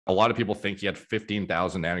a lot of people think he had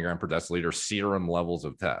 15,000 nanogram per deciliter serum levels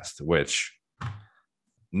of test, which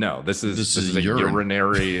no, this is a urine.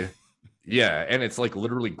 urinary. Yeah, and it's like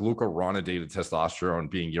literally glucuronidated testosterone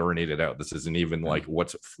being urinated out. This isn't even like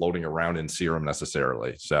what's floating around in serum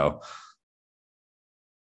necessarily. So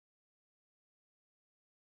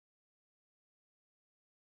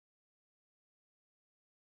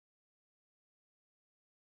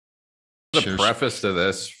the preface to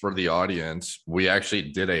this for the audience, we actually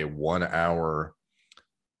did a 1 hour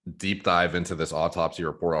deep dive into this autopsy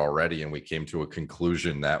report already, and we came to a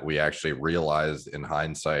conclusion that we actually realized in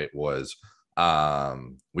hindsight was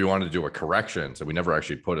we wanted to do a correction, so we never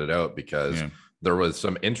actually put it out because there was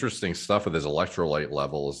some interesting stuff with his electrolyte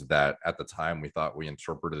levels that at the time we thought we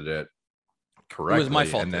interpreted it correctly. It was my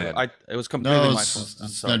fault. And then, it was completely my fault.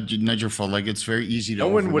 It's not your fault. Like, it's very easy to no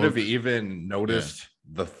one would have even noticed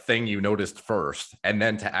the thing you noticed first, and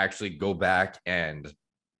then to actually go back and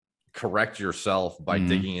correct yourself by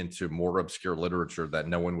digging into more obscure literature that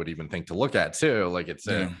no one would even think to look at too. Like it's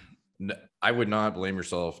I would not blame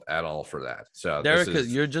yourself at all for that. So Derek,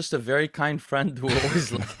 you're just a very kind friend who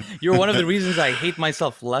always you're one of the reasons I hate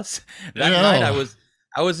myself less. That night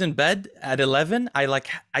I was in bed at 11.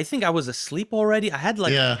 I think I was asleep already. I had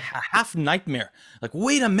a half nightmare. Like,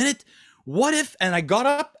 wait a minute, what if? And I got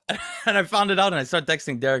up and I found it out, and I started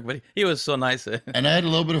texting Derek, but he was so nice. And I had a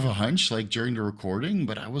little bit of a hunch, like during the recording,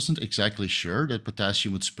 but I wasn't exactly sure that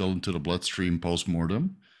potassium would spill into the bloodstream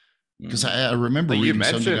post-mortem. Because I remember you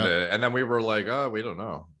mentioned it, and then we were like, "Oh, we don't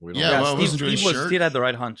know." I wasn't really sure. Steve had the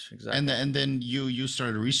right hunch, exactly. And then you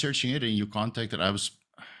started researching it, and you contacted. I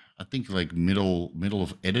think like middle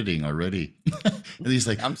of editing already. And he's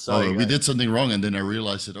like, "I'm sorry, we did something wrong," and then I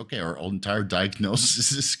realized that our entire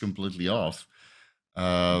diagnosis is completely off.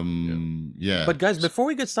 But guys, before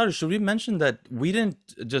we get started, should we mention that we didn't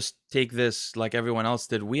just take this like everyone else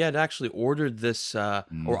did? We had actually ordered this,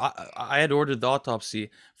 or I had ordered the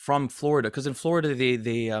autopsy from Florida, because in Florida they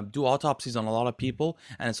do autopsies on a lot of people,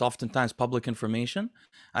 and it's oftentimes public information.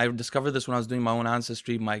 I discovered this when I was doing my own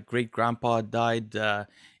ancestry. My great grandpa died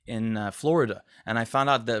in Florida, and I found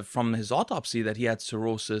out that from his autopsy that he had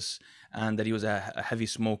cirrhosis and that he was a heavy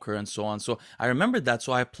smoker and so on. So I remembered that,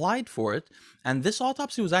 so I applied for it, and this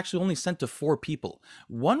autopsy was actually only sent to 4 people.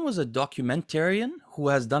 One was a documentarian who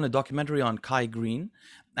has done a documentary on Kai Green,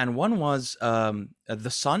 and one was The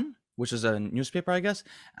Sun, which is a newspaper, I guess,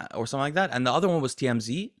 or something like that, and the other one was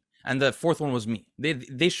TMZ, and the 4th one was me.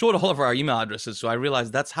 They showed all of our email addresses, so I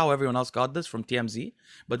realized that's how everyone else got this, from TMZ,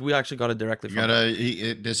 but we actually got it directly from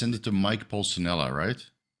they sent it to Mike Polsinella, right?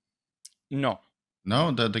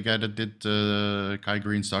 No, the guy that did Kai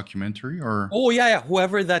Green's documentary, or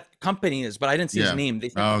whoever that company is, but I didn't see his name. They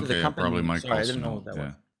sent it to the company. Probably Mike Polsinella. I didn't know what that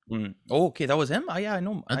was. Okay, that was him. I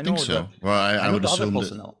know. I think so. I would assume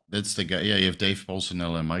that's the guy. Yeah, you have Dave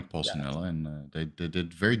Polsinella and Mike Polsinella, and they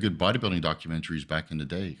did very good bodybuilding documentaries back in the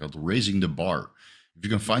day called "Raising the Bar." If you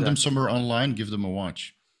can find them somewhere online, give them a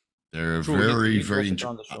watch. They're very interesting.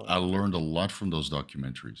 I learned a lot from those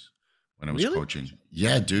documentaries when I was coaching.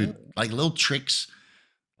 Yeah, dude, like little tricks,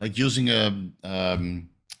 like using a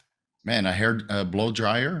hair blow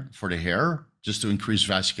dryer for the hair, just to increase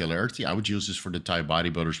vascularity. I would use this for the Thai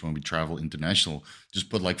bodybuilders when we travel international. Just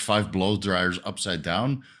put like 5 blow dryers upside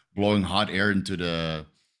down, blowing hot air into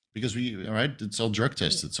because it's all drug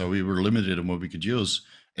tested. So we were limited on what we could use.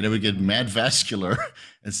 And it would get mad vascular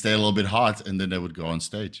and stay a little bit hot. And then they would go on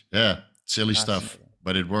stage. Yeah, silly stuff,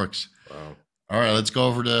 but it works. Wow. All right, let's go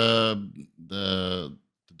over the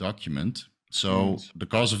document. So the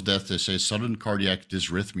cause of death, they say sudden cardiac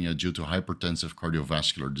dysrhythmia due to hypertensive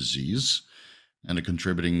cardiovascular disease. And the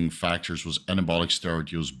contributing factors was anabolic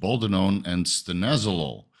steroid use, boldenone, and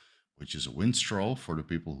stanozolol, which is a winstrol for the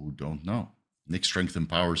people who don't know. Nick Strength and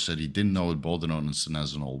Power said he didn't know what boldenone and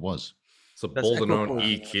stanozolol was. So boldenone,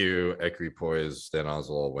 EQ, equipoise,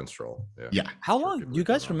 stanozolol, winstrol. Yeah. How long? Do you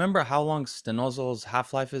guys remember how long stanozol's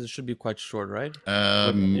half-life is? It should be quite short, right?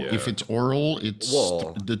 If it's oral,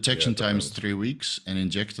 detection time is 3 weeks, and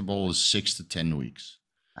injectable is 6 to 10 weeks.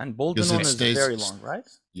 And boldenone is very long, right?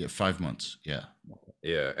 Yeah, 5 months. Yeah.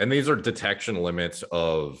 Yeah, and these are detection limits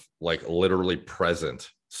of like literally present.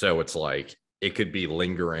 So it's like it could be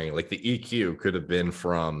lingering. Like the EQ could have been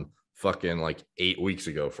from fucking like 8 weeks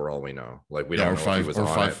ago for all we know. Like we don't know if he was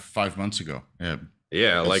on 5 months ago.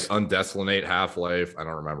 Yeah, like undeslinate half-life, I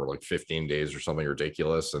don't remember, like 15 days or something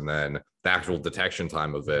ridiculous. And then the actual detection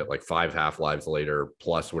time of it, like 5 half-lives later,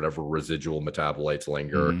 plus whatever residual metabolites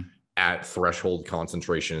linger at threshold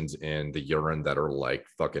concentrations in the urine that are like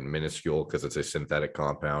fucking minuscule because it's a synthetic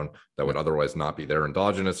compound that would otherwise not be there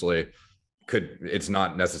endogenously. it's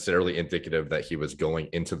not necessarily indicative that he was going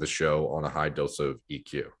into the show on a high dose of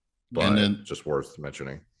EQ, but And then just worth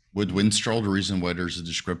mentioning. with Winstrol, the reason why there's a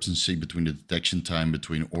discrepancy between the detection time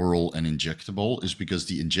between oral and injectable is because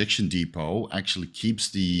the injection depot actually keeps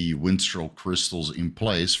the Winstrol crystals in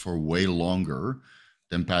place for way longer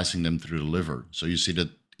than passing them through the liver. So you see that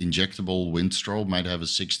injectable Winstrol might have a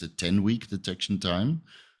 6 to 10 week detection time,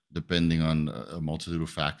 depending on a multitude of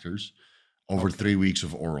factors, over 3 weeks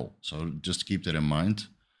of oral. So just keep that in mind.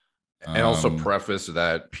 And also preface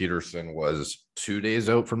that Peterson was 2 days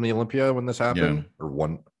out from the Olympia when this happened, or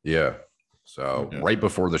one. Yeah. So right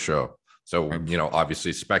before the show. So, you know,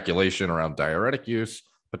 obviously speculation around diuretic use,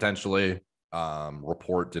 potentially.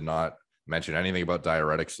 Report did not mention anything about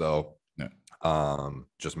diuretics, though. No.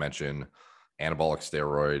 Just mention anabolic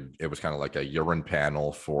steroid. It was kind of like a urine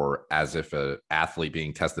panel for as if an athlete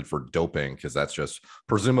being tested for doping, because that's just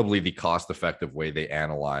presumably the cost-effective way they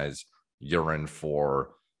analyze urine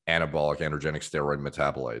for anabolic androgenic steroid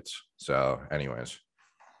metabolites. So anyways.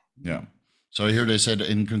 Yeah. So here they said,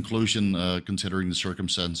 in conclusion, considering the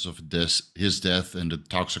circumstances of his death and the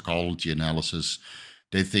toxicology analysis,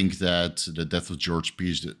 they think that the death of George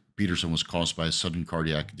Peterson was caused by a sudden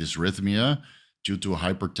cardiac dysrhythmia due to a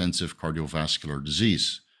hypertensive cardiovascular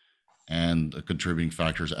disease, and a contributing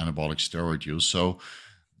factor is anabolic steroid use. So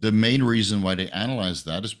the main reason why they analyzed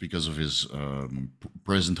that is because of his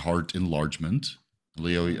present heart enlargement.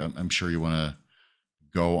 Leo, I'm sure you want to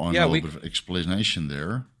go on a little bit of explanation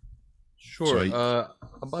there. Sure. So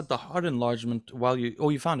about the heart enlargement, while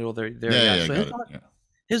you found it all there. Yeah, so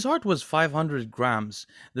his heart was 500 grams.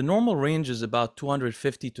 The normal range is about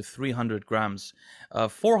 250 to 300 grams.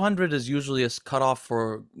 400 is usually a cutoff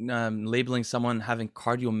for labeling someone having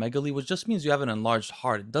cardiomegaly, which just means you have an enlarged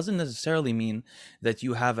heart. It doesn't necessarily mean that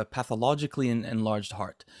you have a pathologically enlarged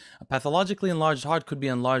heart. A pathologically enlarged heart could be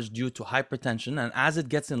enlarged due to hypertension, and as it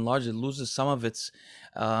gets enlarged, it loses some of its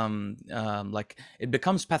like it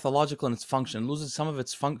becomes pathological in its function, loses some of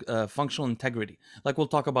its functional integrity, like we'll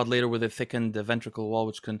talk about later with a thickened ventricle wall,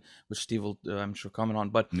 which Steve will I'm sure comment on.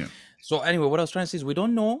 But so anyway, what I was trying to say is we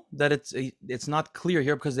don't know that it's not clear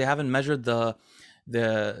here because they haven't measured the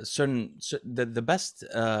best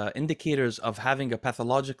indicators of having a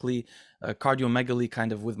pathologically cardiomegaly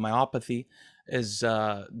kind of with myopathy is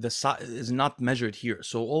not measured here.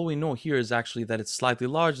 So all we know here is actually that it's slightly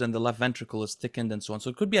large and the left ventricle is thickened and so on.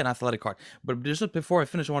 So it could be an athletic heart. But just before I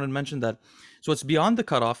finish, I wanted to mention that so it's beyond the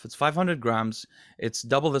cutoff. It's 500 grams. It's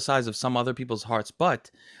double the size of some other people's hearts.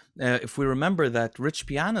 But if we remember that Rich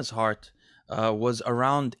Piana's heart was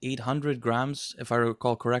around 800 grams, if I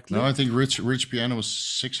recall correctly. No, I think Rich Piana was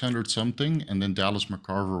 600 something, and then Dallas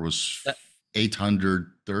McCarver was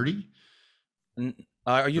 830.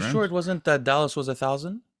 Are you sure it wasn't that Dallas was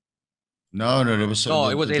 1,000? No, it was. No,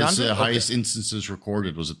 it was 800. The highest instances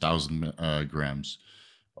recorded was 1,000 grams.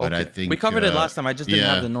 But I think we covered it last time. I just didn't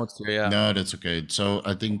have the notes here. Yeah. No, that's okay. So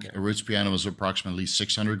I think Rich Piana was approximately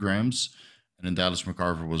 600 grams, and then Dallas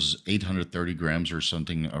McCarver was 830 grams or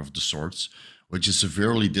something of the sorts, which is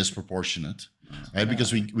severely disproportionate. Right?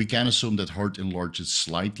 Because we can assume that heart enlarges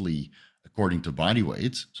slightly according to body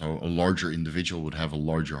weight. So a larger individual would have a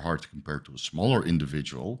larger heart compared to a smaller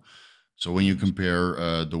individual. So when you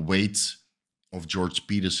compare the weight of George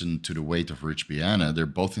Peterson to the weight of Rich Piana, they're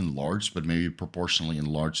both enlarged, but maybe proportionally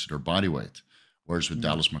enlarged to their body weight. Whereas with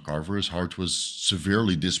Dallas McCarver, his heart was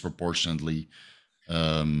severely disproportionately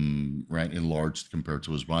enlarged compared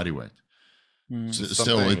to his body weight. So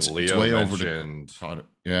still, it's way over the...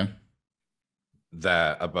 Yeah.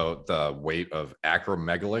 That about the weight of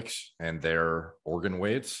acromegalics and their organ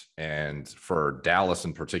weights. And for Dallas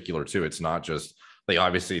in particular, too, it's not just like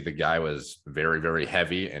obviously the guy was very, very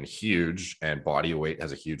heavy and huge, and body weight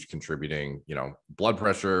has a huge contributing, blood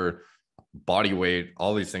pressure, body weight,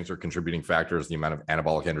 all these things are contributing factors, the amount of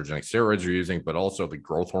anabolic androgenic steroids you're using, but also the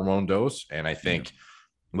growth hormone dose. And I think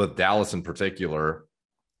with Dallas in particular,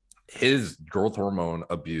 his growth hormone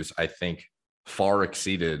abuse, I think, far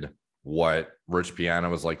exceeded what Rich Piana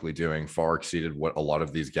was likely doing, far exceeded what a lot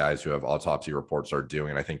of these guys who have autopsy reports are doing.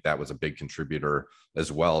 And I think that was a big contributor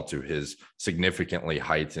as well to his significantly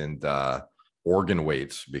heightened organ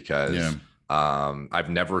weights, because I've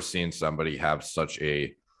never seen somebody have such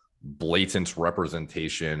a blatant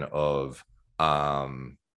representation of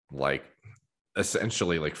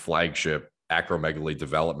essentially flagship acromegaly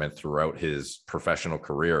development throughout his professional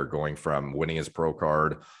career, going from winning his pro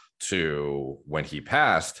card to when he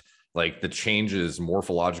passed. Like the changes,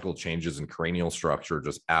 morphological changes in cranial structure,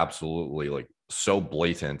 just absolutely so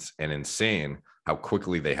blatant and insane how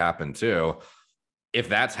quickly they happen too. If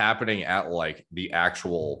that's happening at the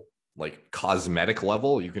actual like cosmetic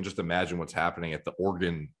level, you can just imagine what's happening at the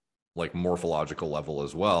organ, like morphological level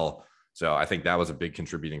as well. So I think that was a big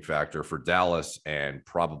contributing factor for Dallas, and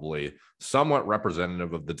probably somewhat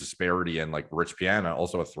representative of the disparity in like Rich Piana,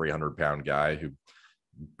 also a 300-pound guy who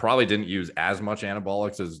probably didn't use as much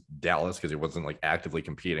anabolics as Dallas because he wasn't like actively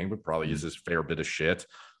competing, but probably uses a fair bit of shit.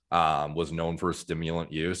 Was known for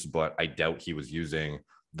stimulant use, but I doubt he was using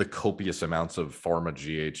the copious amounts of pharma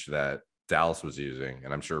GH that Dallas was using.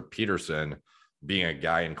 And I'm sure Peterson, being a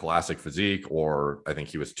guy in classic physique, or I think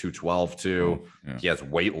he was 212 too, he has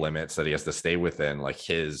weight limits that he has to stay within. Like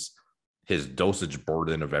his dosage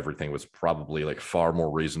burden of everything was probably like far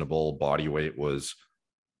more reasonable. Body weight was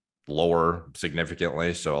lower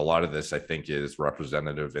significantly. So a lot of this, I think, is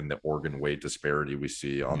representative in the organ weight disparity we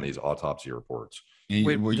see on these autopsy reports.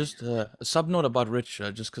 Wait, just a sub note about Rich,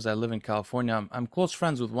 just because I live in California. I'm close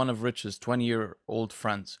friends with one of Rich's 20-year-old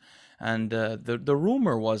friends. And the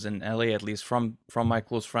rumor was in LA, at least from my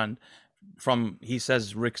close friend, he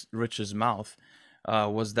says Rich's mouth,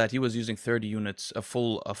 was that he was using 30 units, a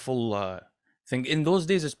full thing. In those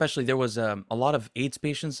days, especially, there was a lot of AIDS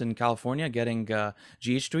patients in California getting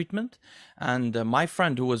GH treatment. And my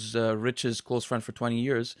friend, who was Rich's close friend for 20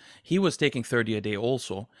 years, he was taking 30 a day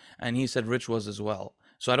also. And he said Rich was as well.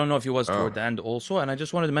 So I don't know if he was toward the end also. And I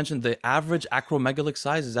just wanted to mention the average acromegalic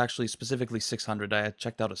size is actually specifically 600. I had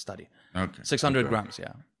checked out a study. Okay. 600 grams,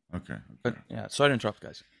 yeah. Okay. But yeah, sorry to interrupt,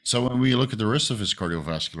 guys. So when we look at the rest of his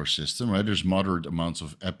cardiovascular system, right, there's moderate amounts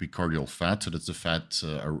of epicardial fat. So that's the fat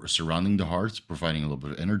surrounding the heart, providing a little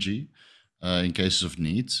bit of energy in cases of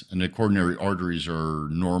need. And the coronary arteries are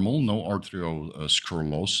normal, no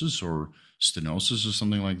arteriosclerosis or stenosis or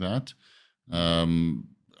something like that.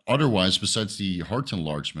 Otherwise, besides the heart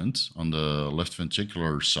enlargement on the left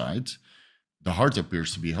ventricular side, the heart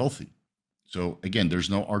appears to be healthy. So again, there's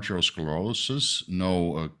no arteriosclerosis,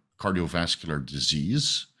 no cardiovascular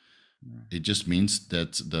disease. It just means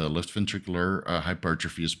that the left ventricular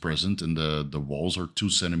hypertrophy is present and the walls are 2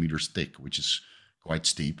 centimeters thick, which is quite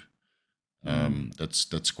steep.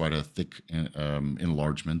 That's quite a thick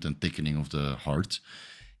enlargement and thickening of the heart.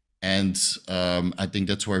 And I think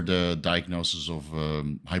that's where the diagnosis of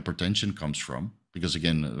hypertension comes from. Because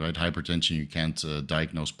again, right, hypertension, you can't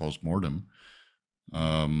diagnose post-mortem.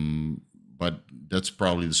 But that's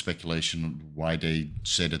probably the speculation why they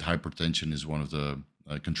say that hypertension is one of the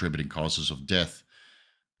contributing causes of death.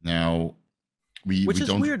 Now, which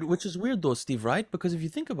is weird though, Steve, right? Because if you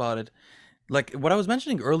think about it, like what I was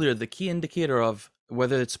mentioning earlier, the key indicator of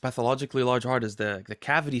whether it's pathologically large heart is the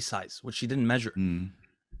cavity size, which she didn't measure.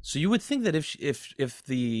 So you would think that if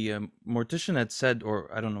the mortician had said, or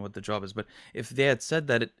I don't know what the job is, but if they had said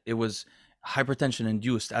that it was hypertension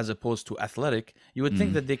induced as opposed to athletic, you would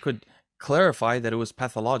think that they could clarify that it was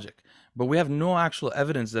pathologic. But we have no actual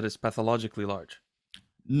evidence that it's pathologically large.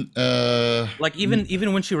 Like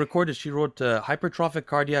even when she recorded, she wrote hypertrophic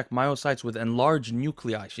cardiac myocytes with enlarged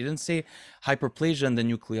nuclei. She didn't say hyperplasia in the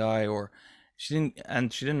nuclei, or she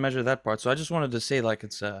didn't measure that part. So I just wanted to say, like,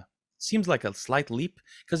 seems like a slight leap,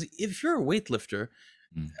 because if you're a weightlifter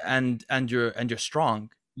and you're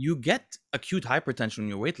strong, you get acute hypertension when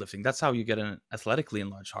you're weightlifting. That's how you get an athletically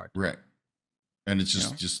enlarged heart. Right. And it's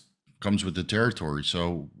just comes with the territory.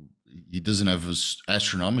 So he doesn't have an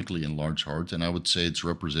astronomically enlarged heart. And I would say it's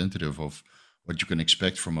representative of what you can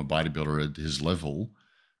expect from a bodybuilder at his level,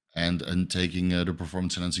 and taking the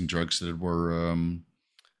performance enhancing drugs that were,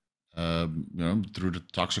 through the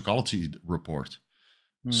toxicology report.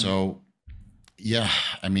 So, yeah,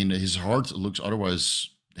 I mean, his heart looks otherwise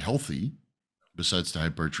healthy besides the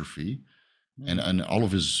hypertrophy, and all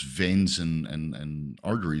of his veins and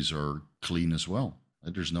arteries are clean as well.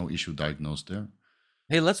 There's no issue diagnosed there.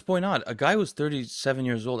 Hey, let's point out a guy who's 37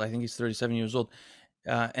 years old. I think he's 37 years old.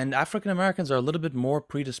 And African Americans are a little bit more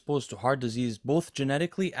predisposed to heart disease, both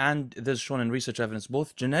genetically and, this is shown in research evidence,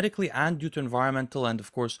 both genetically and due to environmental and,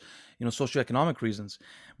 of course, socioeconomic reasons.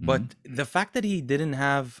 But the fact that he didn't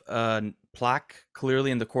have plaque clearly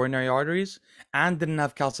in the coronary arteries and didn't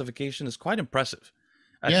have calcification is quite impressive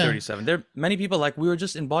at 37. There are many people, like we were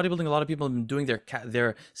just in bodybuilding, a lot of people have been doing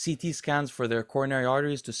their CT scans for their coronary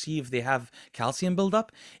arteries to see if they have calcium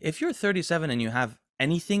buildup. If you're 37 and you have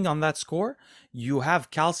anything on that score, you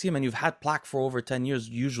have calcium and you've had plaque for over 10 years,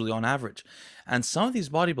 usually on average. And some of these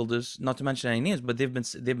bodybuilders, not to mention any names, but they've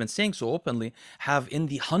been saying so openly, have in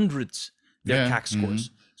the hundreds their CAC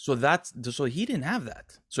scores. So he didn't have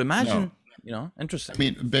that. So imagine, interesting. I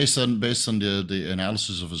mean, based on the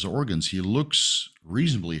analysis of his organs, he looks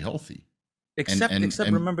reasonably healthy. Except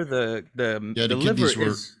remember the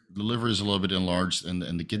liver is a little bit enlarged,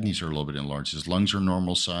 and the kidneys are a little bit enlarged. His lungs are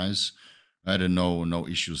normal size. I had no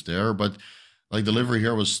issues there. But like the liver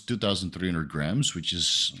here was 2,300 grams, which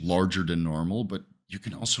is larger than normal. But you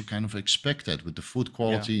can also kind of expect that with the food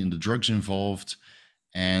quality and the drugs involved,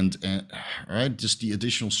 and right, just the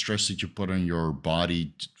additional stress that you put on your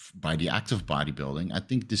body by the act of bodybuilding. I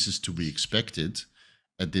think this is to be expected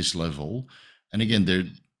at this level. And again,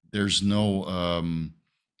 there's no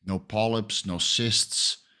polyps, no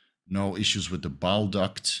cysts, no issues with the bile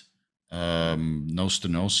duct, no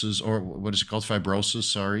stenosis, or what is it called, fibrosis,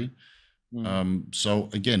 sorry. So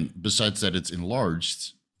again, besides that it's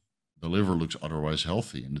enlarged, the liver looks otherwise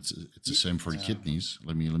healthy, and it's the same for the kidneys.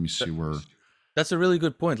 Let me see where. That's a really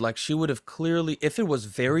good point. Like she would have clearly, if it was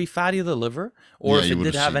very fatty, the liver, or if it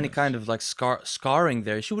did have any kind of like scarring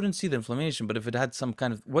there, she wouldn't see the inflammation. But if it had some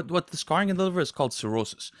kind of what the scarring in the liver is called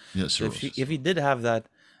cirrhosis. Yeah, cirrhosis. So if he did have that,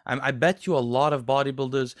 I bet you a lot of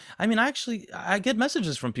bodybuilders. I mean, I get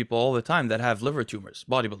messages from people all the time that have liver tumors,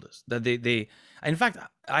 bodybuilders. That they. In fact,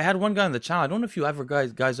 I had one guy on the channel. I don't know if you ever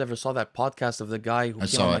guys ever saw that podcast of the guy who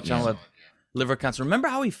came on my channel with liver cancer. Remember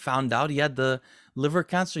how he found out he had the liver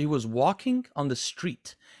cancer? He was walking on the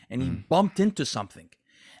street and he bumped into something,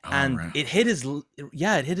 and it hit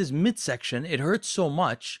his midsection. It hurt so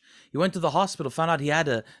much. He went to the hospital, found out he had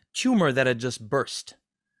a tumor that had just burst.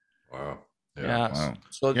 Wow. Yeah. Wow.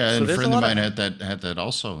 So and a friend of mine had that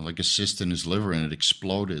also, like a cyst in his liver, and it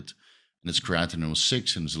exploded. And his creatinine was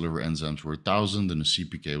 6, and his liver enzymes were 1,000, and his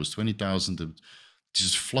CPK was 20,000. It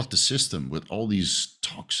just flooded the system with all these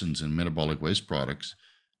toxins and metabolic waste products.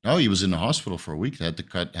 No, he was in the hospital for a week. They had to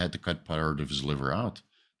cut part of his liver out.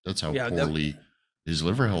 That's how poorly his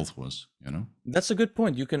liver health was. You know. That's a good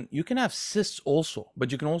point. You can have cysts also,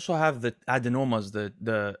 but you can also have the adenomas.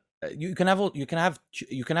 You can have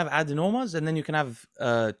adenomas, and then you can have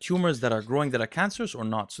tumors that are growing that are cancerous or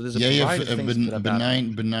not. So there's a variety of things that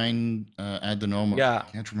benign adenoma. Yeah,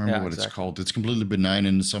 I can't remember what it's called. It's completely benign.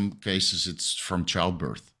 In some cases, it's from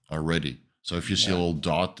childbirth already. So if you see a little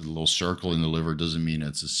dot, a little circle in the liver, doesn't mean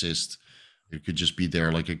it's a cyst. It could just be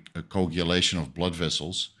there, like a coagulation of blood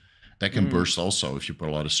vessels that can burst also if you put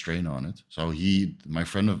a lot of strain on it. So my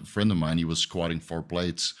friend of mine, he was squatting 4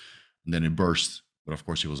 plates, and then it burst. But of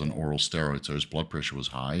course, he was on oral steroids, so his blood pressure was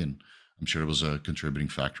high, and I'm sure it was a contributing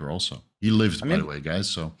factor also. He lived, by the way, guys,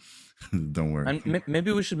 so don't worry. And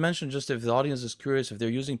maybe we should mention, just if the audience is curious, if they're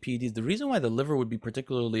using PEDs, the reason why the liver would be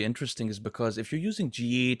particularly interesting is because if you're using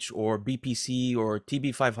GH or BPC or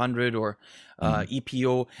TB500 or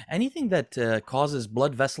EPO, anything that causes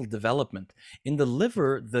blood vessel development, in the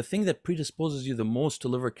liver, the thing that predisposes you the most to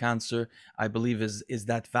liver cancer, I believe, is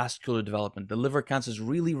that vascular development. The liver cancers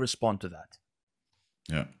really respond to that.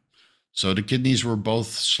 Yeah. So the kidneys were both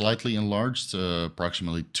slightly enlarged,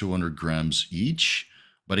 approximately 200 grams each.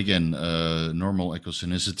 But again, normal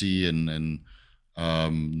echosonicity and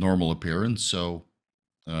normal appearance. So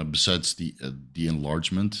besides the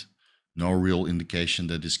enlargement, no real indication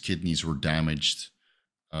that his kidneys were damaged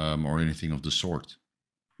or anything of the sort.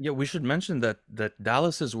 Yeah, we should mention that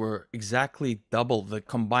Dallas's were exactly double. The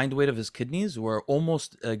combined weight of his kidneys were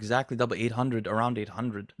almost exactly double, around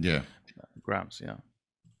 800 grams. Yeah.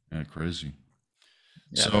 Yeah, crazy.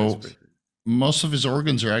 Yeah, so most of his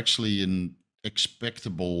organs are actually in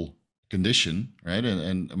expectable condition, right?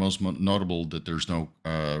 And most notable that there's no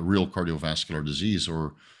real cardiovascular disease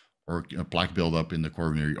or plaque buildup in the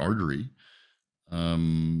coronary artery.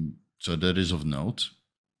 So that is of note.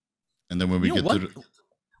 And then when we get to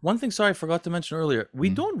one thing, sorry, I forgot to mention earlier, we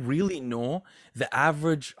don't really know the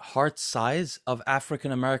average heart size of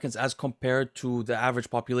African Americans as compared to the average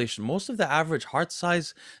population. Most of the average heart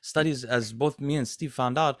size studies, as both me and Steve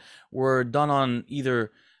found out, were done on either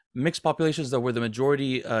mixed populations that were the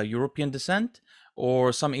majority European descent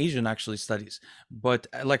or some Asian actually studies. But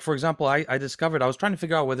like, for example, I discovered, I was trying to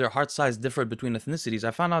figure out whether heart size differed between ethnicities. I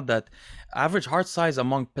found out that average heart size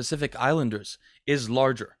among Pacific Islanders is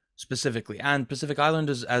larger. Specifically, and Pacific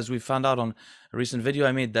Islanders, as we found out on a recent video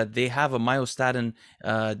I made, that they have a myostatin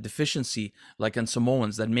deficiency, like in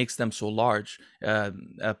Samoans, that makes them so large.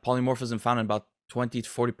 Polymorphism found in about 20 to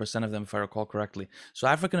 40% of them, if I recall correctly. So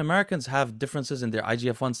African Americans have differences in their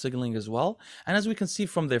IGF-1 signaling as well, and as we can see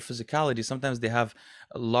from their physicality, sometimes they have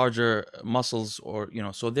larger muscles, or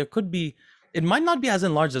so there could be. It might not be as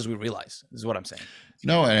enlarged as we realize, is what I'm saying.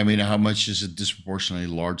 No, and I mean, how much is it disproportionately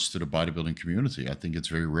large to the bodybuilding community? I think it's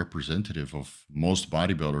very representative of most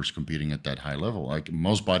bodybuilders competing at that high level. Like,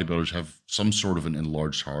 most bodybuilders have some sort of an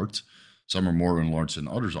enlarged heart. Some are more enlarged than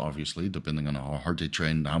others, obviously, depending on how hard they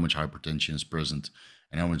train, how much hypertension is present,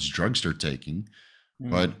 and how much drugs they're taking.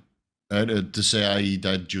 But to say I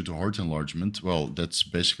died due to heart enlargement, well, that's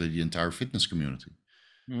basically the entire fitness community.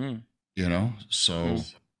 So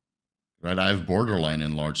right? I have borderline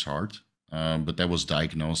enlarged heart, but that was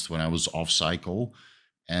diagnosed when I was off cycle,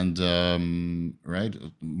 and right,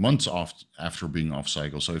 months off after being off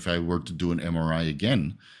cycle. So if I were to do an MRI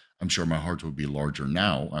again, I'm sure my heart would be larger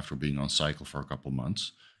now after being on cycle for a couple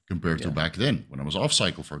months compared to back then when I was off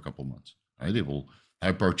cycle for a couple months. Right, it will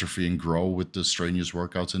hypertrophy and grow with the strenuous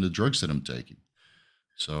workouts and the drugs that I'm taking.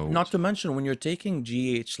 So Not to mention, when you're taking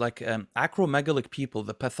GH, like acromegalic people,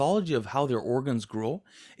 the pathology of how their organs grow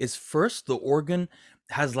is first the organ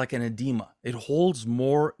has like an edema. It holds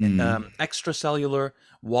more extracellular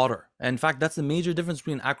water. In fact, that's the major difference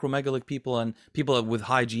between acromegalic people and people with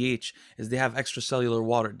high GH is they have extracellular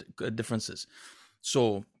water differences.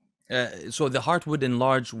 So, so the heart would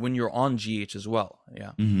enlarge when you're on GH as well.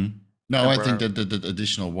 Yeah. No, I think that the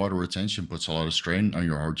additional water retention puts a lot of strain on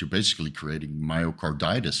your heart. You're basically creating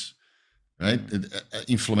myocarditis, right?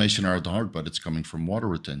 Inflammation around the heart, but it's coming from water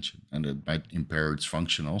retention, and it might impair its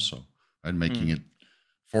function also, right? Making it,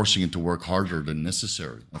 forcing it to work harder than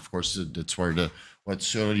necessary. Of course, that's where what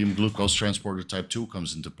sodium glucose transporter type 2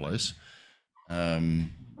 comes into place. So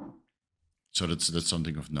that's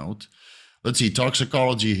something of note. Let's see,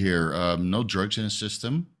 toxicology here. No drugs in the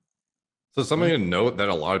system. So something to note that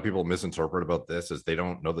a lot of people misinterpret about this is they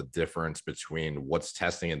don't know the difference between what's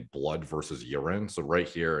testing in blood versus urine. So right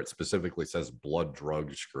here, it specifically says blood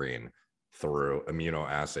drug screen through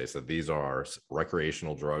immunoassay. So these are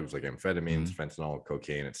recreational drugs like amphetamines, fentanyl,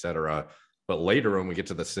 cocaine, etc. But later, when we get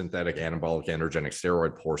to the synthetic anabolic androgenic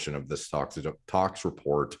steroid portion of this tox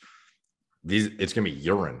report, it's going to be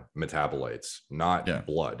urine metabolites, not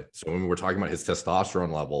blood. So when we're talking about his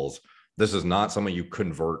testosterone levels, this is not something you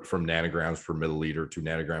convert from nanograms per milliliter to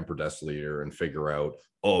nanogram per deciliter and figure out,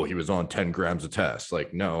 oh, he was on 10 grams of test.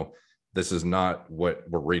 Like, no, this is not what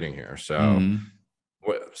we're reading here. So,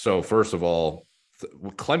 so first of all,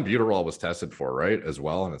 clenbuterol was tested for, right, as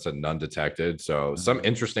well, and it said none detected. So some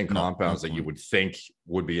interesting compounds that you would think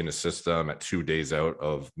would be in the system at 2 days out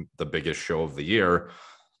of the biggest show of the year,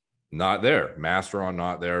 not there. Masteron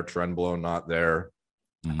not there. Trenbolone not there.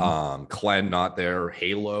 Clen not there.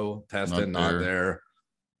 Halo tested not there.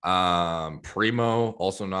 Primo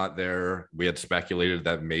also not there. We had speculated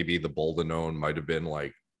that maybe the boldenone might have been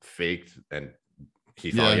like faked and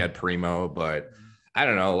he thought he had Primo, but I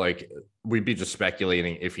don't know, like we'd be just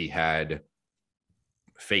speculating if he had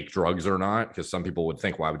fake drugs or not, because some people would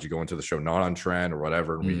think, why would you go into the show not on trend or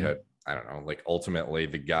whatever? And we had, I don't know, like ultimately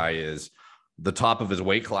the guy is the top of his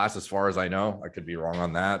weight class as far as I know. I could be wrong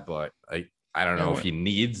on that, but I don't know if he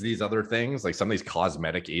needs these other things. Like some of these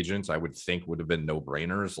cosmetic agents, I would think would have been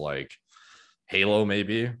no-brainers, like Halo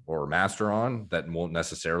maybe, or Masteron, that won't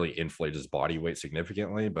necessarily inflate his body weight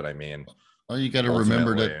significantly. But I mean, well, you got to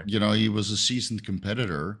remember that, you know, he was a seasoned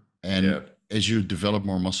competitor. And as you develop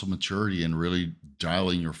more muscle maturity and really dial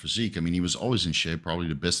in your physique, I mean, he was always in shape, probably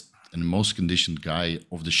the best and most conditioned guy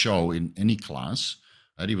of the show in any class.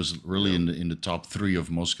 Right? He was really in the top 3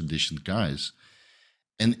 of most conditioned guys.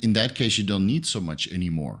 And in that case, you don't need so much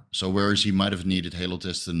anymore. So whereas he might have needed halo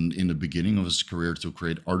tests in the beginning of his career to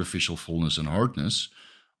create artificial fullness and hardness,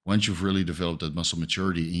 once you've really developed that muscle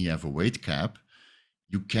maturity and you have a weight cap,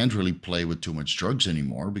 you can't really play with too much drugs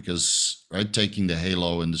anymore because, right, taking the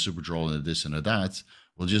halo and the Superdrol and this and that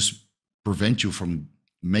will just prevent you from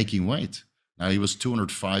making weight. Now, he was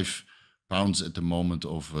 205 pounds at the moment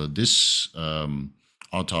of this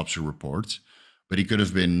autopsy report, but he could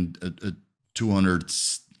have been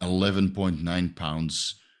 211.9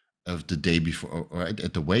 pounds of the day before, right,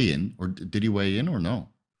 at the weigh-in. Or did he weigh in or no?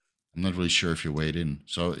 I'm not really sure if he weighed in.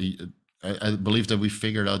 So I believe that we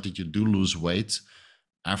figured out that you do lose weight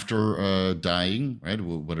after dying, right?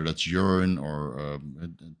 Whether that's urine or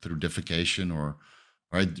through defecation or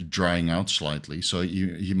right drying out slightly. So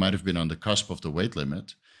he might have been on the cusp of the weight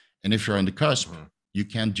limit. And if you're on the cusp, you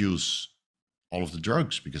can't use all of the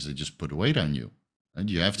drugs because they just put weight on you. And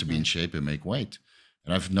you have to be in shape and make weight.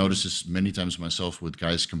 And I've noticed this many times myself with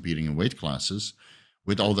guys competing in weight classes.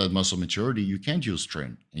 With all that muscle maturity, you can't use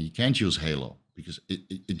Tren and you can't use Halo because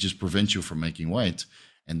it just prevents you from making weight.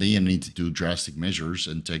 And then you need to do drastic measures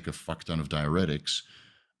and take a fuck ton of diuretics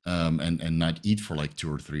and not eat for like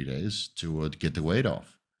 2 or 3 days to get the weight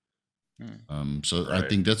off. So I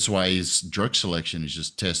think that's why his drug selection is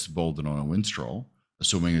just test Boldenone and Winstrol,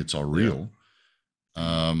 assuming it's all real.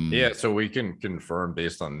 So we can confirm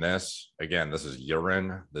based on this. Again, this is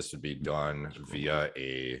urine. This would be done via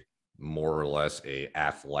a more or less a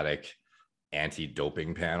athletic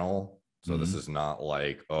anti-doping panel. So this is not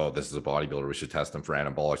like, oh, this is a bodybuilder, we should test them for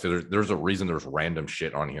anabolic. So there's a reason there's random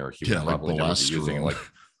shit on here. He would probably never be using like,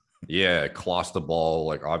 clostebol.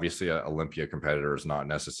 Like obviously, an Olympia competitor is not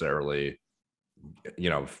necessarily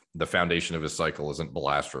the foundation of his cycle isn't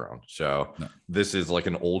balasterone. So this is like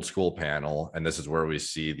an old school panel. And this is where we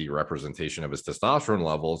see the representation of his testosterone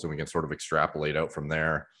levels. And we can sort of extrapolate out from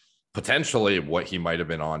there, potentially what he might have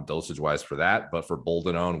been on dosage wise for that. But for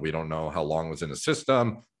Boldenone, we don't know how long was in his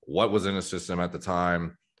system, what was in his system at the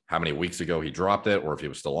time, how many weeks ago he dropped it, or if he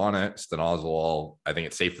was still on it. Stanozolol, I think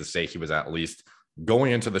it's safe to say he was at least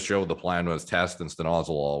going into the show. The plan was test and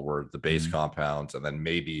stanozolol were the base compounds, and then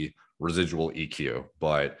maybe residual EQ.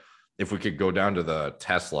 But if we could go down to the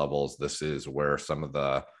test levels, this is where some of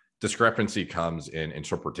the discrepancy comes in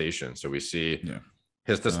interpretation. So we see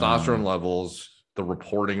his testosterone levels, the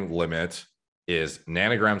reporting limit is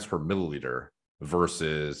nanograms per milliliter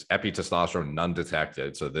versus epitestosterone none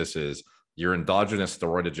detected. So this is your endogenous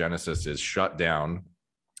steroidogenesis is shut down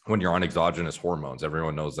when you're on exogenous hormones.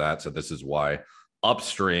 Everyone knows that. So this is why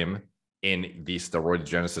upstream in the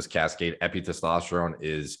steroidogenesis cascade, epitestosterone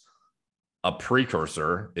is a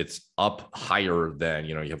precursor. It's up higher than,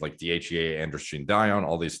 you have like DHEA, androstenedione,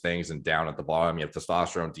 all these things. And down at the bottom, you have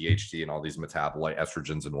testosterone, DHT, and all these metabolite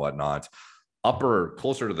estrogens and whatnot. Upper,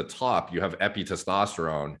 closer to the top, you have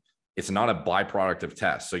epitestosterone. It's not a byproduct of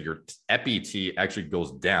test. So your epi-T actually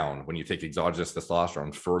goes down when you take exogenous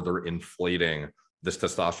testosterone, further inflating this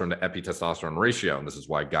testosterone to epitestosterone ratio. And this is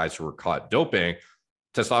why guys who are caught doping,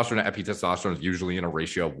 testosterone to epitestosterone is usually in a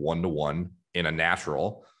ratio of 1-to-1 in a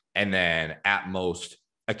natural. And then at most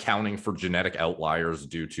accounting for genetic outliers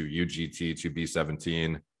due to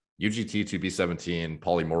UGT2B17,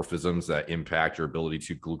 polymorphisms that impact your ability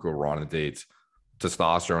to glucuronidate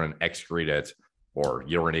testosterone and excrete it or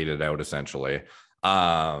urinate it out, essentially.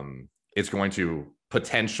 It's going to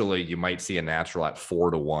potentially, you might see a natural at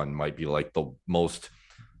 4-to-1 might be like the most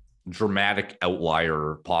dramatic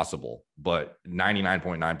outlier possible, but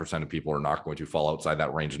 99.9% of people are not going to fall outside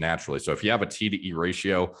that range naturally. So if you have a T to E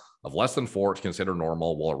ratio of less than 4, it's considered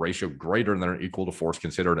normal, while a ratio greater than or equal to 4 is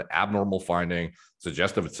considered an abnormal finding,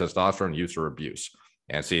 suggestive of testosterone use or abuse.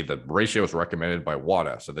 And see, the ratio is recommended by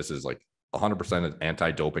WADA. So this is like 100%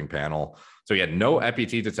 anti-doping panel. So he had no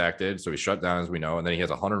epi-T detected, so he shut down, as we know, and then he has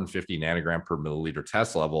 150 nanogram per milliliter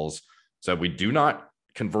test levels. So we do not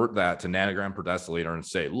convert that to nanogram per deciliter and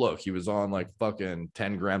say, look, he was on like fucking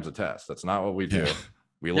 10 grams of test. That's not what we do.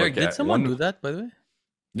 We look did someone do that, by the way?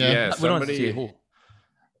 Yeah, somebody.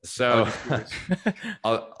 So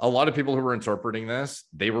a lot of people who were interpreting this,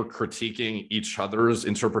 they were critiquing each other's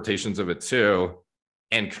interpretations of it too,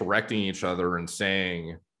 and correcting each other and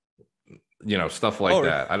saying, stuff like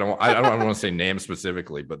that. I don't want to say names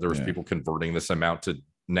specifically, but there was people converting this amount to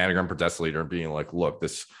nanogram per deciliter and being like, look,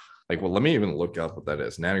 this, like, well, let me even look up what that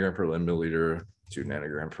is. Nanogram per milliliter to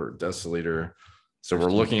nanogram per deciliter. So we're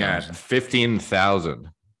looking at 15,000.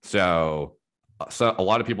 So a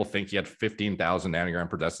lot of people think he had 15,000 nanogram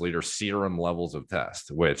per deciliter serum levels of test,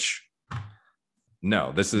 which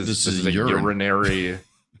no, this is a urinary.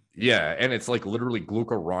 Yeah. And it's like literally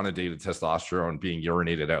glucuronidated testosterone being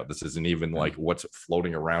urinated out. This isn't even like what's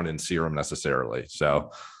floating around in serum necessarily. So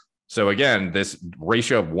again, this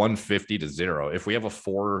ratio of 150 to 0, if we have a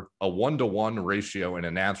 1-to-1 ratio in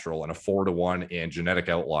a natural and a 4-to-1 in genetic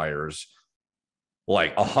outliers,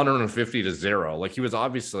 like 150 to 0, like he was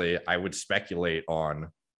obviously, I would speculate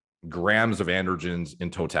on grams of androgens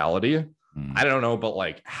in totality. I don't know, but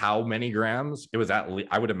like how many grams? It was at least,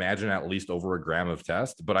 I would imagine at least over a gram of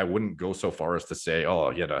test, but I wouldn't go so far as to say,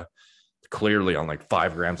 oh, he had a clearly on like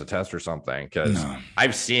 5 grams of test or something, because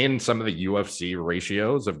I've seen some of the UFC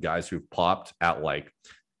ratios of guys who've popped at like,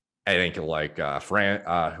 I think like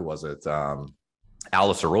who was it?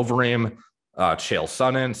 Alistair Overeem, Chael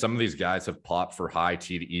Sonnen. Some of these guys have popped for high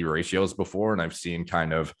T to E ratios before, and I've seen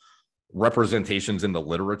kind of representations in the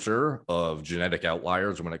literature of genetic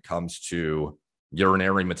outliers when it comes to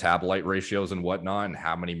urinary metabolite ratios and whatnot, and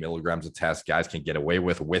how many milligrams of test guys can get away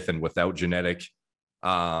with and without genetic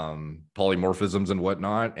polymorphisms and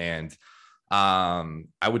whatnot. And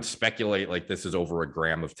I would speculate like this is over a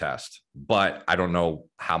gram of test, but I don't know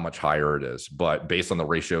how much higher it is. But based on the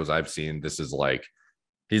ratios I've seen, this is like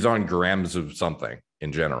he's on grams of something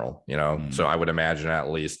in general, So I would imagine at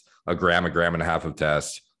least a gram and a half of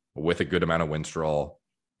test with a good amount of Winstrol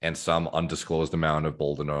and some undisclosed amount of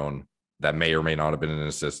Boldenone that may or may not have been in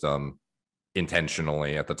his system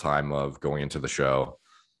intentionally at the time of going into the show.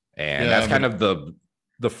 And that's kind of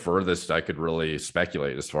the furthest I could really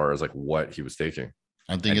speculate as far as like what he was taking.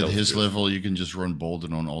 I think at his level, you can just run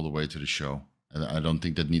Boldenone all the way to the show. I don't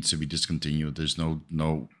think that needs to be discontinued. There's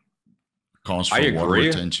no cause for I water agree.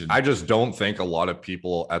 retention. I just don't think a lot of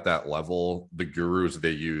people at that level, the gurus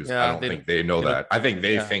they use, I don't think they know that. I think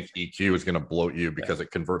they think EQ is going to bloat you because it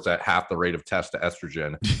converts at half the rate of test to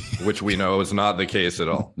estrogen, which we know is not the case at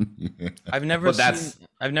all. I've never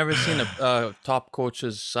seen a top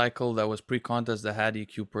coach's cycle that was pre-contest that had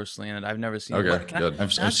EQ personally in it. I've never seen it. Okay, good.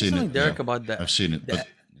 I've seen it, Derek, about that. I've seen it. But,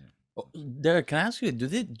 Derek, can I ask you,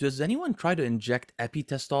 does anyone try to inject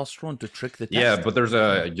epitestosterone to trick the test? Yeah, but there's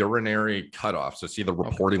a urinary cutoff. So see, the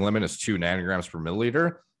reporting limit is 2 nanograms per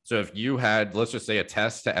milliliter. So if you had, let's just say, a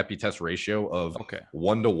test to epitest ratio of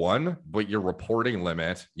 1:1, but your reporting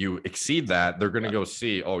limit, you exceed that, they're going to go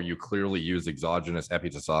see, oh, you clearly use exogenous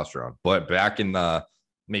epitestosterone. But back in the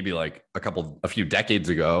maybe like a few decades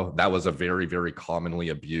ago, that was a very, very commonly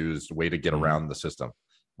abused way to get around the system.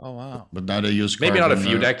 Oh, wow. But now they use maybe not a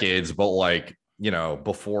few decades, but like, you know,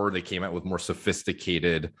 before they came out with more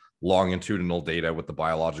sophisticated longitudinal data with the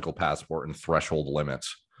biological passport and threshold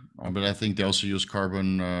limits. But I think they also use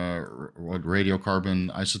radiocarbon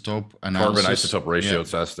isotope Carbon analysis. isotope ratio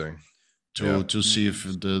testing. To see if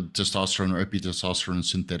the testosterone or epitestosterone is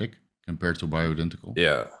synthetic compared to bioidentical.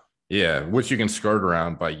 Yeah, which you can skirt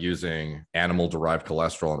around by using animal-derived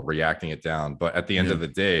cholesterol and reacting it down. But at the end of the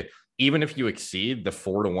day, even if you exceed the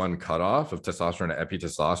 4:1 cutoff of testosterone to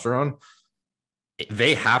epitestosterone,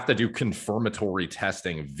 they have to do confirmatory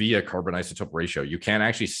testing via carbon isotope ratio. You can't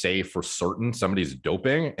actually say for certain somebody's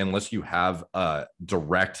doping unless you have a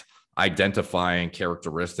direct identifying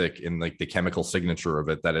characteristic in like the chemical signature of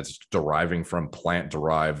it that it's deriving from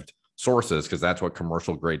plant-derived sources, because that's what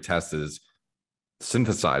commercial grade test is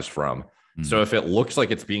synthesized from. So if it looks like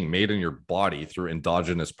it's being made in your body through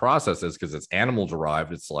endogenous processes because it's animal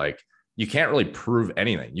derived, it's like you can't really prove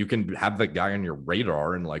anything. You can have the guy on your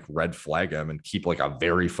radar and like red flag him and keep like a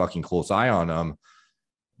very fucking close eye on him,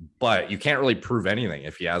 but you can't really prove anything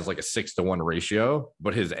if he has like a 6:1 ratio,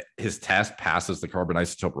 but his test passes the carbon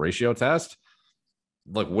isotope ratio test.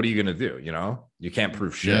 Like, what are you gonna do? You know, you can't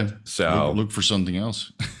prove shit. So look for something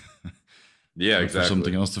else. Yeah, exactly.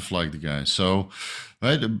 Something else to flag the guy. So,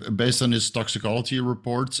 right, based on his toxicology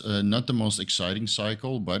report, not the most exciting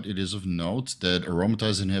cycle, but it is of note that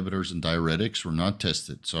aromatase inhibitors and diuretics were not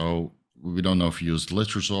tested. So we don't know if he used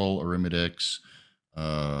letrozole, arimidex,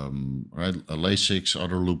 right, Lasix,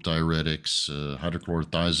 other loop diuretics,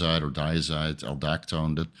 hydrochlorothiazide or diazide,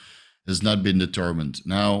 aldactone. That has not been determined.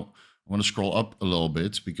 Now, I want to scroll up a little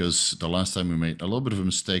bit because the last time we made a little bit of a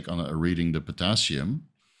mistake on reading the potassium.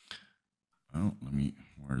 Oh,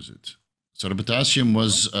 where is it? So the potassium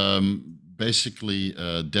was basically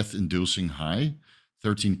death-inducing high,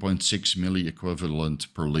 13.6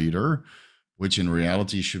 milliequivalent per liter, which in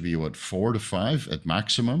reality should be, 4 to 5 at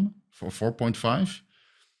maximum, for 4.5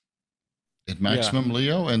 at maximum,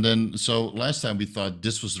 Leo. And then, so last time we thought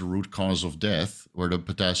this was the root cause of death, where the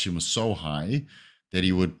potassium was so high that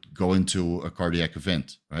he would go into a cardiac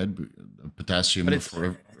event, right? Potassium,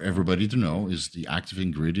 for everybody to know, is the active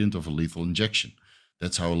ingredient of a lethal injection.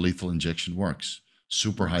 That's how a lethal injection works.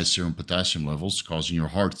 Super high serum potassium levels causing your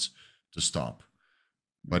heart to stop.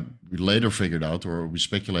 But we later figured out, or we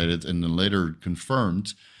speculated and then later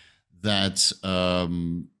confirmed, that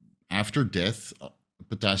after death,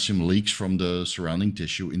 potassium leaks from the surrounding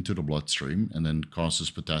tissue into the bloodstream and then causes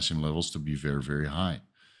potassium levels to be very, very high.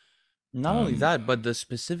 Not only that, but the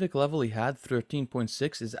specific level he had,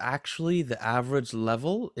 13.6, is actually the average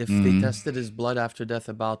level if they tested his blood after death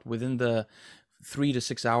about within the 3 to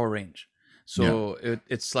 6 hour range. So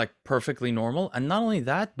it's like perfectly normal. And not only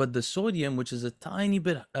that, but the sodium, which is a tiny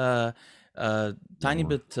bit low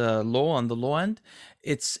on the low end,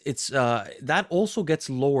 it's that also gets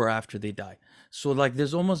lower after they die. So like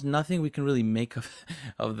there's almost nothing we can really make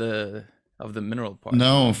of the mineral part.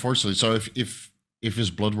 No, unfortunately. So if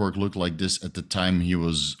his blood work looked like this at the time he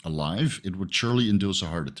was alive, it would surely induce a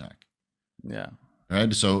heart attack. Yeah.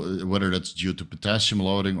 Right. So whether that's due to potassium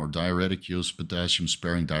loading or diuretic use, potassium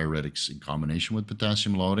sparing diuretics in combination with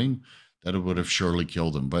potassium loading, that would have surely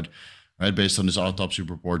killed him. But right, based on this autopsy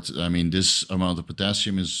report, I mean, this amount of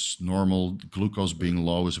potassium is normal. Glucose being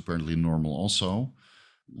low is apparently normal also.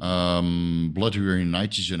 Blood urea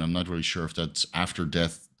nitrogen, I'm not really sure if that's after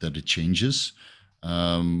death that it changes.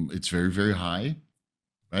 It's very, very high.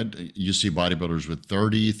 Right, you see bodybuilders with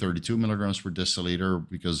 30, 32 milligrams per deciliter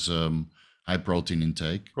because high protein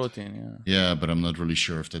intake. Protein, yeah. But I'm not really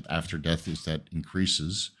sure if that after death is that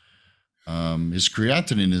increases. His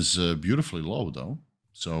creatinine is beautifully low though,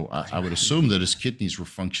 so I would assume that his kidneys were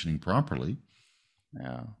functioning properly.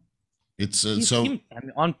 Yeah, it's I mean,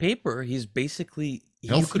 on paper he's basically,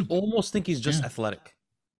 you could almost think he's just athletic.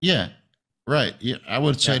 Yeah, Right. Yeah, I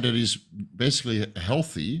would say Yeah. that he's basically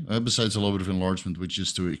healthy, besides a little bit of enlargement, which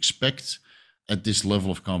is to expect at this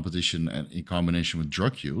level of competition and in combination with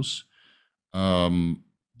drug use. Um,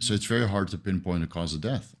 so it's very hard to pinpoint a cause of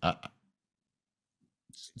death.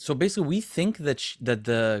 So basically, we think that that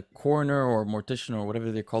the coroner or mortician or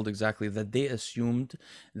whatever they're called exactly, that they assumed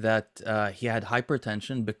that he had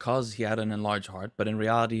hypertension because he had an enlarged heart, but in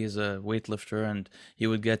reality, he's a weightlifter and he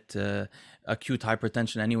would get acute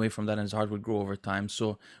hypertension anyway from that, and his heart would grow over time.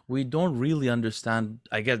 So we don't really understand.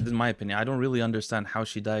 I guess, in my opinion, I don't really understand how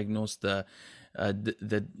she diagnosed the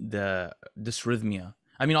dysrhythmia.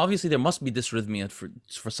 I mean, obviously, there must be dysrhythmia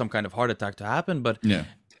for some kind of heart attack to happen, but Yeah.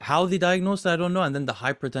 how they diagnosed that, I don't know. And then the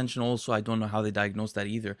hypertension also, I don't know how they diagnosed that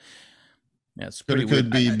either. Yeah, it's But pretty it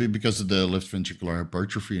could weird. be because of the left ventricular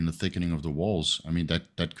hypertrophy and the thickening of the walls. I mean,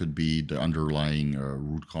 that could be the underlying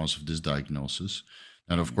root cause of this diagnosis.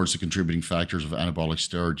 And of course, the contributing factors of anabolic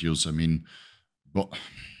steroid use. I mean, well,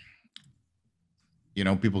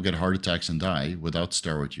 people get heart attacks and die without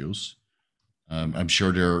steroid use. I'm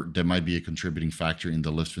sure there might be a contributing factor in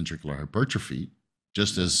the left ventricular hypertrophy,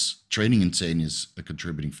 just as training insane is a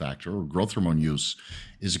contributing factor, or growth hormone use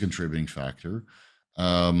is a contributing factor.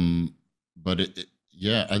 But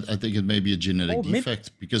yeah, I think it may be a genetic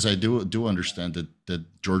defect, because I do understand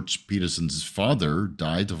that George Peterson's father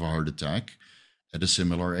died of a heart attack at a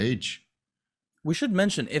similar age. We should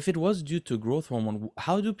mention, if it was due to growth hormone,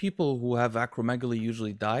 how do people who have acromegaly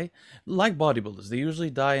usually die? Like bodybuilders, they usually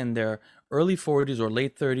die in their early 40s or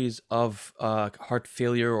late 30s of heart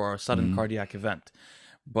failure or a sudden cardiac event.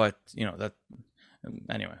 But that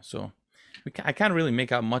anyway. So I can't really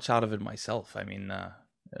make out much out of it myself. I mean,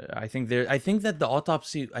 I think that the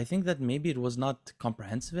autopsy, I think that maybe it was not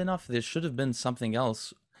comprehensive enough. There should have been something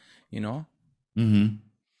else, Mm-hmm.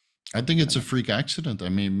 I think it's a freak accident. I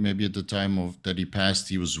mean, maybe at the time that he passed,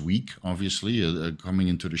 he was weak, obviously, coming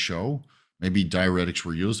into the show. Maybe diuretics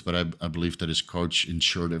were used, but I believe that his coach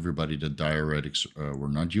ensured everybody that diuretics were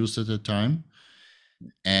not used at the time.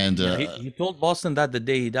 And he told Boston that the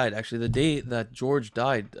day he died. Actually, the day that George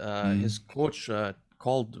died, his coach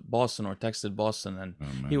called Boston or texted Boston, and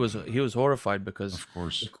he was horrified because, of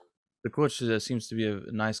course, the coach seems to be a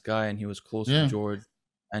nice guy, and he was close to George.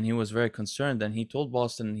 And he was very concerned, and he told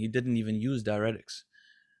Boston he didn't even use diuretics,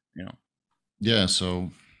 Yeah, so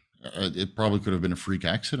it probably could have been a freak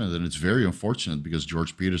accident, and it's very unfortunate because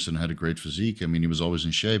George Peterson had a great physique. I mean, he was always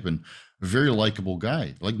in shape and a very likable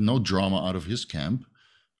guy, like no drama out of his camp.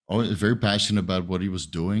 Always very passionate about what he was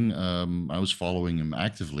doing. I was following him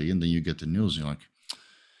actively, and then you get the news, you're like,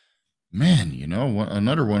 man,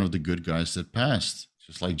 another one of the good guys that passed.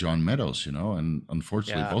 Just like John Meadows, and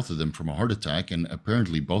unfortunately, both of them from a heart attack, and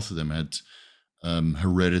apparently both of them had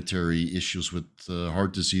hereditary issues with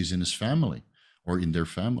heart disease in his family or in their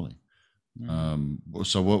family.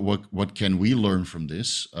 So what can we learn from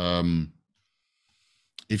this?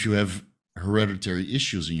 If you have hereditary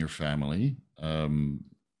issues in your family, don't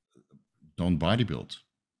bodybuild.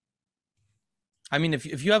 I mean,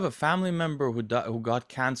 if you have a family member who got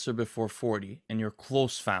cancer before 40 in your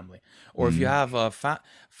close family, or if you have a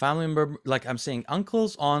family member, like I'm saying,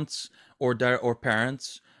 uncles, aunts, or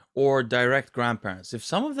parents, or direct grandparents, if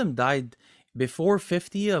some of them died before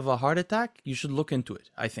 50 of a heart attack, you should look into it.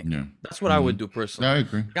 I think that's what I would do personally. I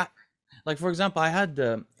agree. Like, for example,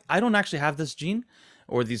 I don't actually have this gene,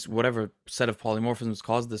 or these whatever set of polymorphisms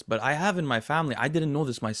caused this, but I have in my family. I didn't know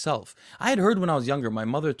this myself. I had heard when I was younger, my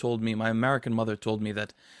American mother told me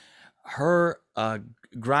that her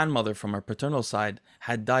grandmother from her paternal side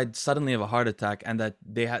had died suddenly of a heart attack, and that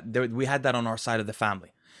we had that on our side of the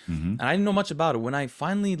family. And I didn't know much about it. When I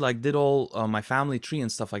finally did all my family tree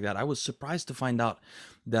and stuff like that, I was surprised to find out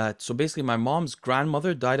that, so basically my mom's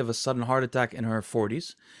grandmother died of a sudden heart attack in her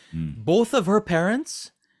 40s. Both of her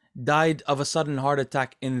parents died of a sudden heart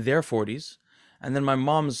attack in their 40s. And then my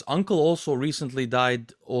mom's uncle also recently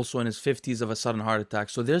died also in his 50s of a sudden heart attack.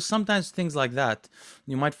 So there's sometimes things like that.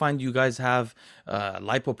 You might find you guys have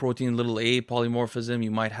lipoprotein little a polymorphism.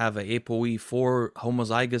 You might have a ApoE4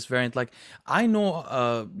 homozygous variant. Like, I know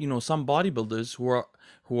some bodybuilders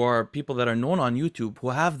who are people that are known on YouTube who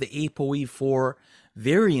have the ApoE4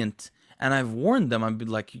 variant. And I've warned them. I've been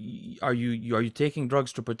like, are you taking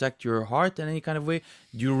drugs to protect your heart in any kind of way?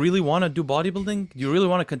 Do you really want to do bodybuilding? Do you really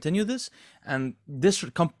want to continue this? And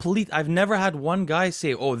I've never had one guy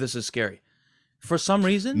say, oh, this is scary. For some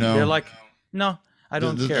reason, they're like, no, I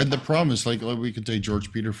don't care. And the problem is, like we could take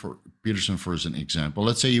George Peterson for as an example.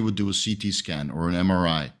 Let's say you would do a CT scan or an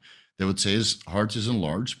MRI. they would say his heart is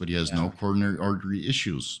enlarged, but he has no coronary artery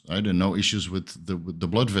issues, right? And no issues with the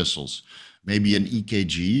blood vessels. Maybe an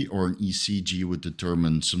EKG or an ECG would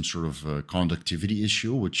determine some sort of conductivity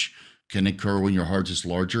issue, which can occur when your heart is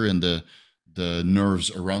larger and the nerves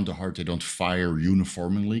around the heart, they don't fire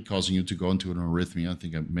uniformly, causing you to go into an arrhythmia. I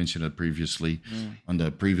think I mentioned that previously on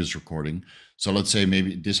the previous recording. So let's say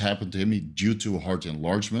maybe this happened to him due to heart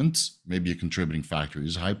enlargement, maybe a contributing factor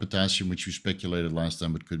is high potassium, which we speculated last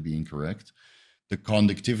time, but could be incorrect. The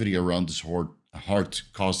conductivity around his heart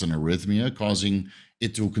caused an arrhythmia, causing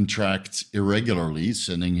it to contract irregularly,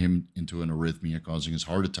 sending him into an arrhythmia, causing his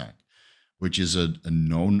heart attack, which is a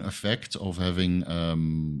known effect of having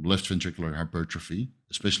left ventricular hypertrophy,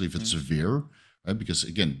 especially if it's severe, right? Because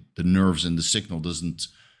again, the nerves and the signal doesn't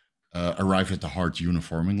arrive at the heart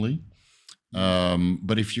uniformly.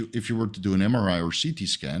 But if you were to do an MRI or CT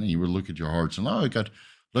scan and you would look at your heart and, I got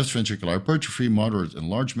left ventricular hypertrophy, moderate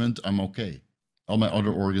enlargement, I'm okay. All my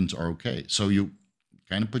other organs are okay. So you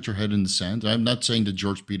kind of put your head in the sand. I'm not saying that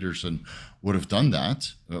George Peterson would have done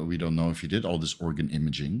that. We don't know if he did all this organ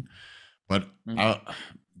imaging. But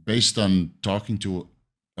based on talking to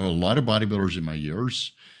a lot of bodybuilders in my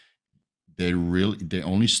years, they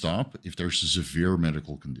only stop if there's a severe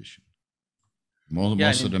medical condition.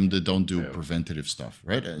 Most of them, they don't do preventative stuff,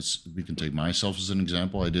 right? As we can take myself as an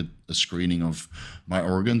example. I did a screening of my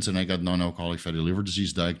organs and I got non-alcoholic fatty liver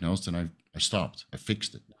disease diagnosed, and I stopped. I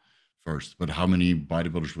fixed it first. But how many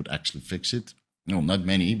bodybuilders would actually fix it? No, not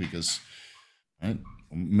many, because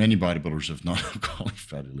many bodybuilders have non-alcoholic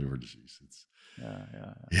fatty liver disease.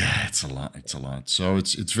 It's a lot. So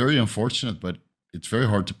it's very unfortunate, but it's very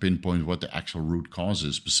hard to pinpoint what the actual root cause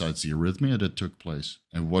is besides the arrhythmia that took place.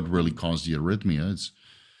 And what really caused the arrhythmia is,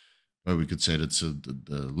 well, we could say that's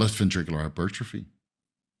the left ventricular hypertrophy.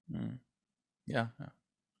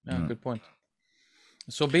 Good point.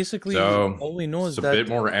 So basically, all we know is it's a bit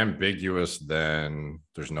more ambiguous than,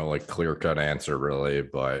 there's no like clear-cut answer really,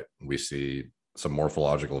 but we see some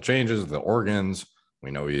morphological changes of the organs.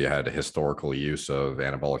 We know he had historical use of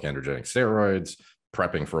anabolic androgenic steroids,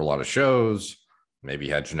 prepping for a lot of shows. Maybe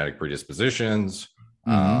he had genetic predispositions.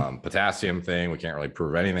 Potassium thing, we can't really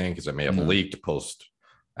prove anything because it may have leaked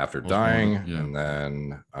after dying. And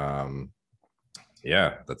then,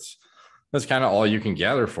 that's kind of all you can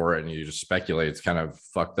gather for it. And you just speculate. It's kind of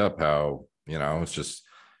fucked up how, it's just,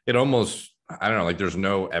 it almost, I don't know, like there's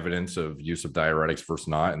no evidence of use of diuretics versus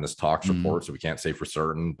not in this talks report. So we can't say for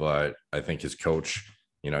certain, but I think his coach,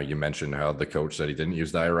 you mentioned how the coach said he didn't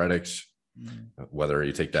use diuretics. Whether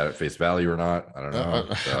you take that at face value or not, I don't know.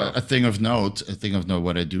 A thing of note,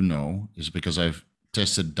 what I do know is, because I've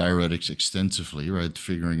tested diuretics extensively, right?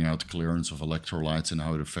 Figuring out clearance of electrolytes and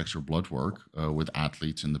how it affects your blood work with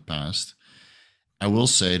athletes in the past. I will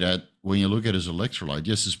say that when you look at his electrolyte,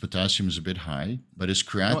 yes, his potassium is a bit high, but his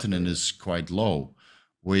creatinine is quite low,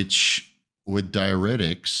 which with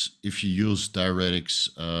diuretics, if you use diuretics,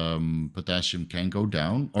 potassium can go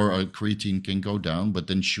down, or creatine can go down, but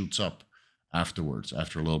then shoots up afterwards,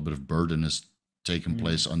 after a little bit of burden has taken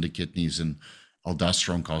place on the kidneys and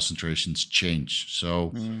aldosterone concentrations change.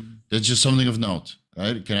 So that's just something of note,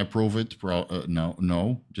 right? Can I prove it?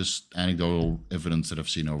 No, just anecdotal evidence that I've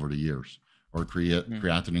seen over the years. Or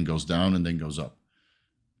creatinine goes down and then goes up,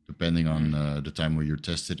 depending on the time where you're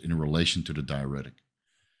tested in relation to the diuretic.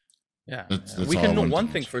 That's we can know one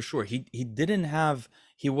thing for sure. He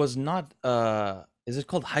was not, is it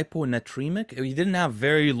called hyponatremic? He didn't have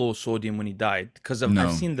very low sodium when he died, because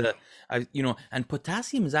I've seen and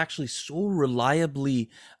potassium is actually so reliably,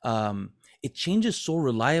 it changes so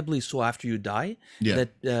reliably after you die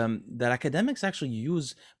that academics actually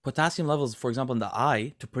use potassium levels, for example, in the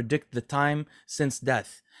eye, to predict the time since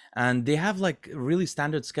death. And they have like really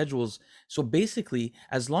standard schedules. So basically,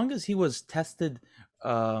 as long as he was tested,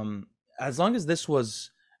 as long as this was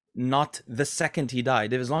not the second he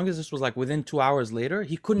died, as long as this was like within 2 hours later,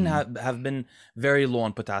 he couldn't have been very low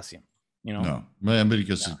on potassium, No,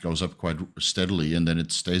 because it goes up quite steadily and then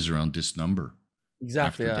it stays around this number.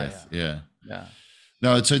 Exactly. After death.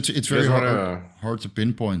 No, it's very hard to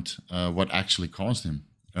pinpoint what actually caused him,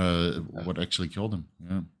 what actually killed him.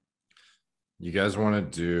 Yeah. You guys want to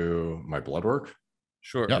do my blood work?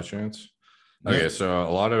 Sure. By chance? Okay,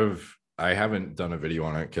 so I haven't done a video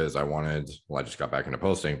on it because I just got back into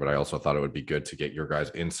posting, but I also thought it would be good to get your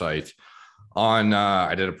guys' insight on,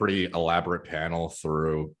 I did a pretty elaborate panel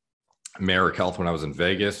through Merrick Health when I was in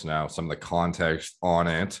Vegas. Now, some of the context on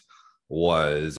it was